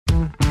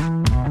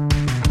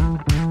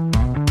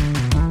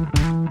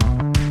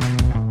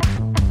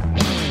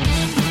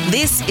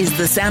This is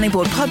the Sounding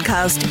Board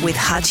podcast with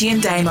Hutchie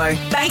and Damo.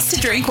 Thanks to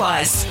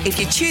Drinkwise. If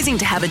you're choosing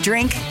to have a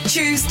drink,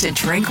 choose to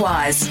drink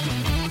wise.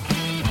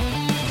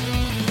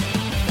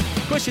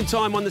 Question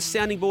time on the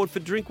Sounding Board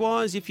for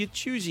Drinkwise. If you're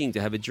choosing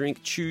to have a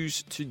drink,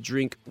 choose to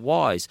drink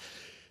wise.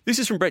 This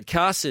is from Brett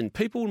Carson.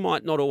 People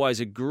might not always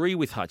agree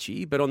with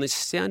Hutchie, but on this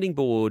Sounding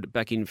Board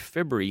back in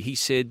February, he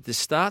said to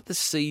start the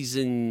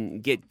season,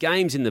 get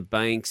games in the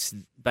bank,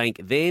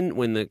 then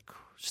when the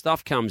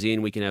stuff comes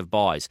in, we can have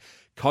buys.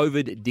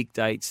 COVID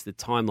dictates the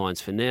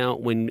timelines for now.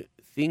 When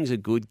things are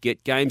good,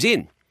 get games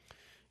in.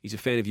 He's a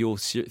fan of your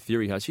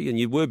theory, Hutchie, and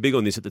you were big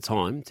on this at the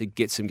time to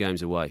get some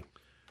games away.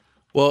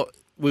 Well,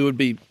 we would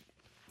be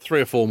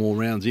 3 or 4 more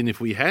rounds in if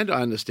we had.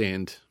 I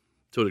understand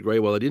to a degree.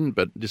 Well, I didn't,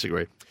 but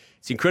disagree.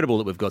 It's incredible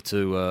that we've got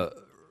to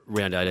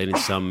round 18 in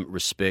some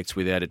respects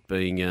without it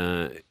being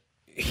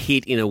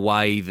hit in a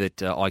way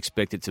that I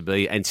expect it to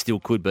be and still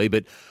could be.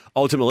 But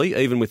ultimately,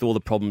 even with all the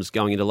problems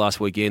going into last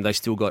weekend, they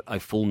still got a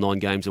full 9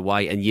 games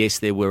away. And yes,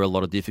 there were a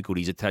lot of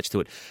difficulties attached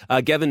to it.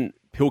 Gavin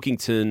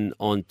Pilkington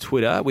on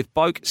Twitter, with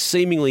Boak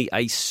seemingly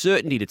a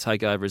certainty to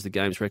take over as the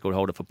games record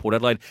holder for Port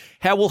Adelaide,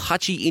 how will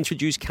Hutchie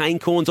introduce Kane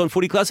Cornes on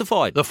Footy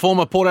Classified? The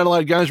former Port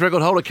Adelaide games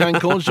record holder, Kane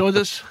Cornes, joins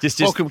us.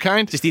 Welcome,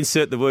 Kane. Just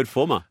insert the word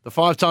former. The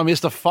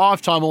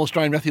 5-time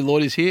All-Australian Matthew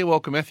Lloyd is here.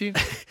 Welcome, Matthew.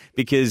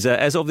 Because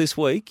as of this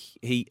week,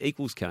 he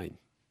equals Kane,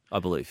 I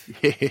believe.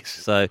 Yes.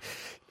 So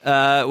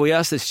we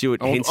asked the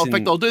Stuart Henson. In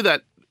fact, I'll do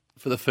that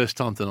for the first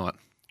time tonight,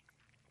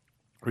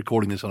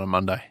 recording this on a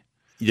Monday.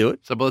 You do it?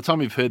 So by the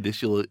time you've heard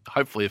this, you'll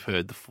hopefully have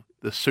heard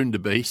the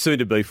soon-to-be.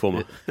 Soon-to-be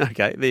former. Yeah.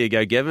 Okay, there you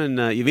go, Gavin.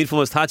 You've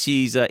influenced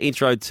Hutchie's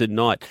intro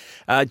tonight.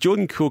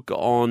 Jordan Cook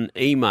on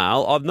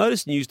email. I've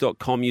noticed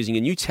News.com using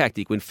a new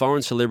tactic when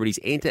foreign celebrities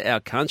enter our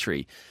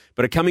country,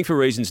 but are coming for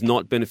reasons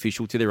not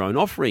beneficial to their own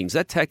offerings.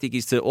 That tactic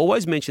is to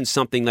always mention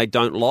something they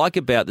don't like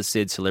about the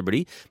said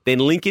celebrity, then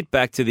link it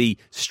back to the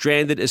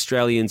stranded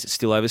Australians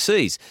still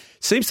overseas.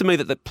 Seems to me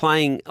that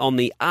playing on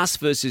the us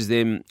versus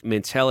them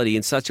mentality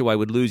in such a way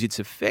would lose its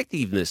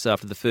effectiveness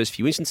after the first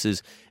few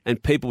instances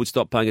and people would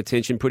stop paying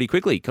attention pretty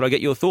quickly. Could I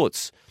get your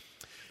thoughts?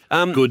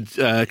 Good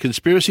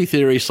conspiracy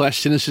theory /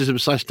 cynicism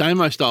 /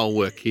 Damo style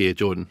work here,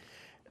 Jordan.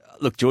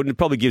 Look, Jordan, it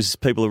probably gives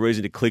people a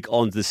reason to click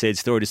onto the said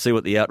story to see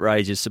what the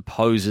outrage is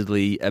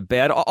supposedly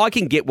about. I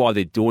can get why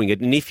they're doing it,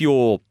 and if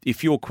your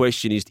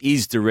question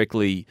is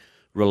directly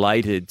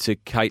related to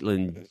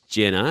Caitlyn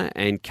Jenner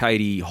and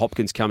Katie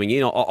Hopkins coming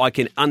in, I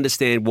can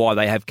understand why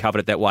they have covered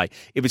it that way.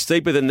 If it's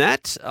deeper than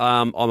that,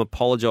 I'm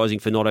apologising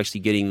for not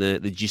actually getting the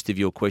gist of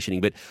your questioning,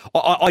 but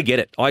I get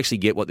it. I actually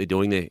get what they're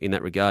doing there in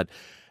that regard.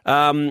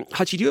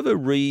 Hutchie, do you ever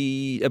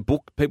read a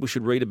book people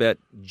should read about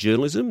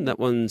journalism? That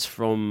one's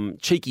from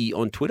Cheeky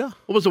on Twitter.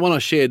 What was the one I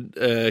shared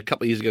a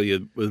couple of years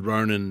ago with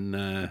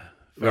Ronan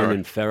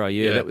Ronan Farrow,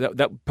 yeah.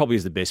 That probably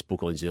is the best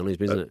book on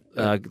journalism, isn't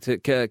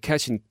it?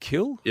 Catch and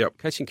Kill? Yep.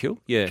 Catch and Kill?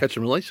 Yeah. Catch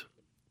and Release?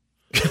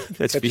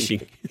 That's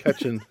fishing.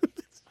 Catch and...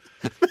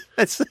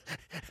 That's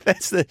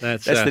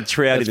the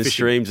trout in the fishing.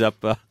 Streams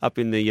up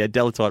in the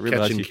Delatite River.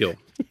 Catch and Kill.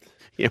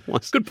 Yeah, it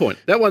was. Good point.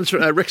 That one's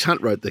Rex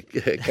Hunt wrote the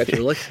Catch and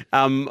Release.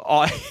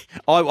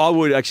 I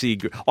would actually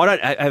agree.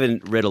 I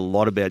haven't read a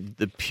lot about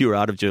the pure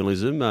art of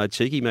journalism.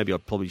 Cheeky, maybe I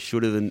probably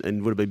should have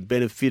and would have been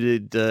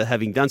benefited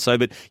having done so.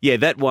 But yeah,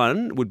 that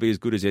one would be as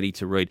good as any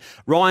to read.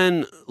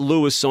 Ryan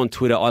Lewis on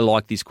Twitter, I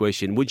like this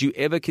question. Would you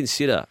ever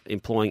consider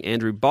employing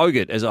Andrew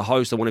Bogut as a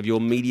host on one of your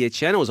media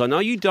channels? I know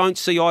you don't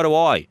see eye to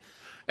eye.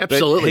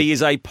 Absolutely. But he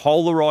is a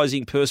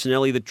polarising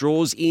personality that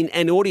draws in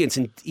an audience,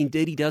 and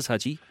indeed he does,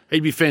 Hutchie.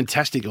 He'd be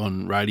fantastic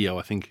on radio,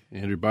 I think,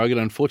 Andrew Bogut.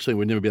 Unfortunately,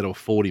 we'd never be able to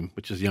afford him,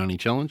 which is the only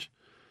challenge.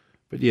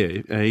 But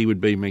yeah, he would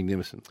be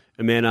magnificent.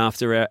 A man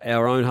after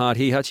our own heart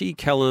here, Hutchie.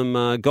 Callum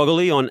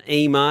Goggly on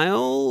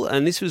email,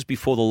 and this was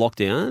before the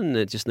lockdown.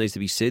 It just needs to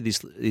be said,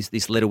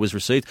 this letter was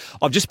received.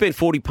 I've just spent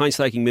 40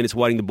 painstaking minutes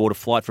waiting to board a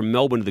flight from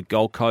Melbourne to the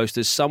Gold Coast.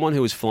 As someone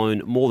who has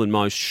flown more than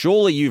most,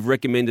 surely you've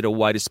recommended a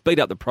way to speed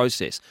up the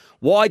process.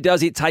 Why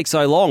does it take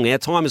so long? Our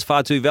time is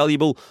far too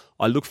valuable.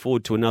 I look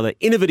forward to another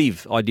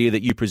innovative idea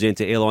that you present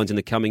to airlines in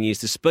the coming years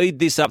to speed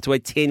this up to a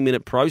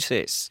 10-minute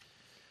process.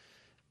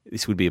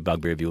 This would be a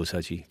bugbear of yours,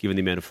 Hutchie, given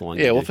the amount of flying.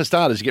 Yeah, well, for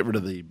starters, get rid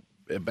of the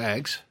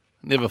bags.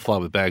 Never fly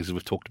with bags, as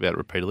we've talked about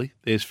repeatedly.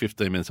 There's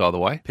 15 minutes either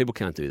way. People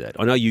can't do that.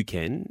 I know you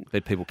can,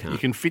 but people can't. You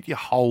can fit your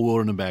whole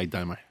world in a bag,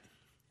 Damo.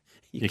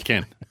 You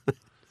can.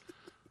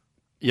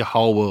 Your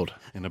whole world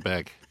in a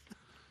bag.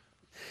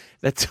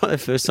 That's the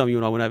first time you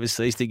and I went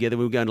overseas together.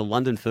 We were going to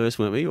London first,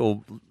 weren't we?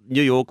 Or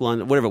New York,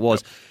 London, whatever it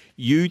was. Yep.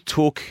 You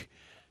took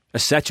a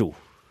satchel.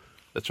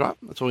 That's right.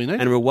 That's all you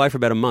need. And were away for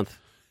about a month.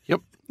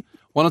 Yep.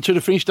 1 or 2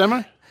 to finish,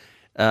 Damo?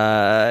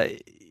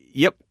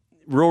 Yep.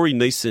 Rory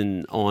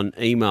Neeson on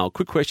email.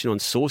 Quick question on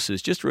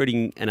sources. Just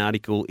reading an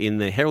article in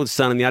the Herald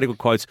Sun, and the article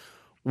quotes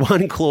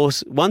one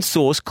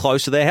source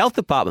close to their health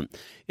department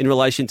in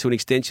relation to an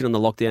extension on the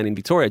lockdown in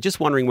Victoria. Just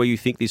wondering where you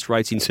think this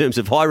rates in terms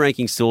of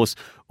high-ranking source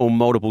or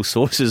multiple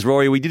sources.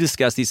 Rory, we did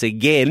discuss this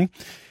again,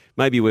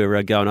 maybe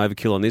we're going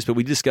overkill on this, but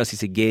we discussed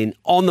this again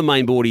on the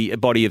main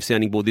body of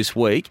Sounding Board this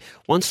week.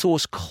 One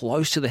source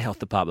close to the health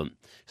department.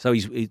 So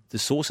the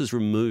source is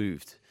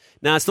removed.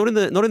 Now, it's not in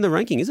the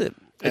ranking, is it?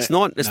 It's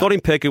not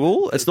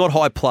impeccable. It's not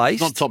high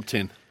placed. It's not top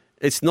 10.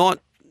 It's not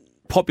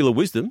popular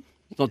wisdom.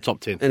 It's not top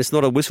 10. And it's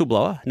not a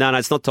whistleblower. No,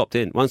 it's not top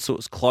 10. One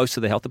source close to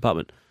the health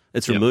department.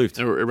 It's removed.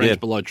 It ranks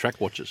below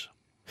track watchers.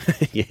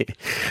 Yeah.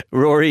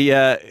 Rory,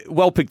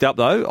 well picked up,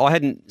 though. I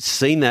hadn't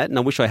seen that, and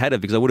I wish I had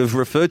it because I would have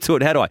referred to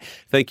it, had I.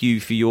 Thank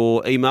you for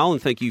your email,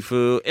 and thank you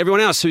for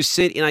everyone else who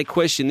sent in a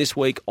question this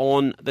week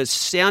on the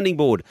sounding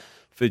board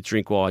for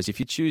DrinkWise. If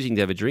you're choosing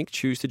to have a drink,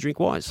 choose to drink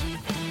wise.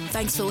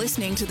 Thanks for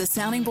listening to the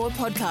Sounding Board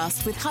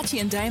podcast with Hutchie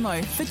and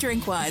Damo for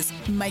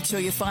DrinkWise. Make sure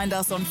you find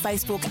us on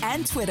Facebook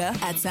and Twitter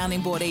at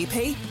Sounding Board EP.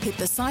 Hit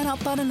the sign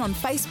up button on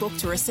Facebook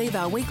to receive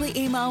our weekly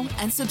email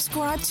and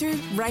subscribe to,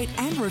 rate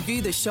and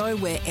review the show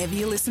wherever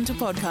you listen to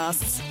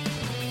podcasts.